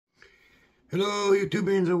Hello,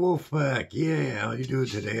 YouTubians and Wolfpack. Yeah, how you doing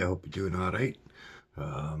today? I hope you're doing all right.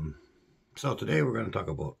 So today we're going to talk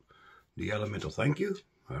about the elemental thank you.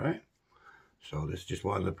 All right. So this is just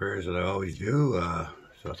one of the prayers that I always do.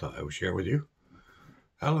 So I thought I would share with you.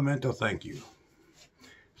 Elemental thank you.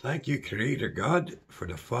 Thank you, Creator God, for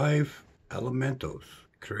the 5 elementals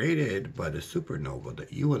created by the supernova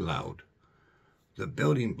that you allowed, the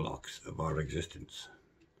building blocks of our existence.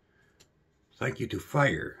 Thank you to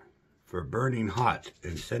fire for burning hot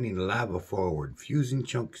and sending lava forward, fusing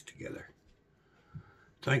chunks together.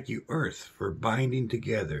 Thank you, Earth, for binding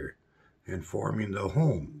together and forming the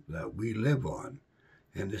home that we live on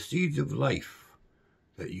and the seeds of life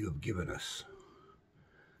that you have given us.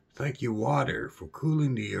 Thank you, water, for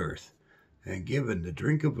cooling the earth and giving the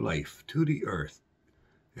drink of life to the earth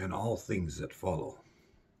and all things that follow.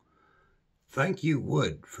 Thank you,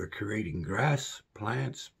 wood, for creating grass,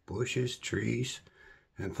 plants, bushes, trees,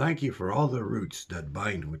 and thank you for all the roots that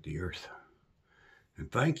bind with the earth.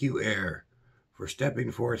 And thank you, air, for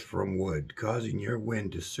stepping forth from wood, causing your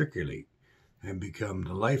wind to circulate and become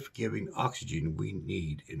the life-giving oxygen we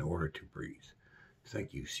need in order to breathe.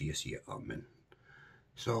 Thank you, C.S. Amen.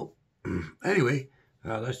 So, anyway,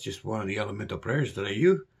 that's just one of the elemental prayers that I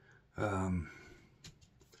use.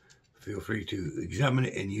 Feel free to examine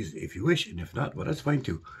it and use it if you wish, and if not, well, that's fine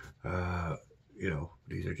too.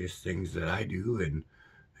 These are just things that I do, and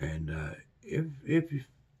if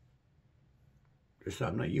there's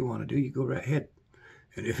something that you want to do, you go right ahead.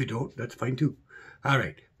 And if you don't, that's fine too. All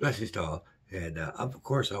right. Blessings to all. And of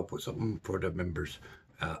course, I'll put something for the members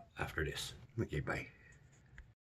after this. Okay, bye.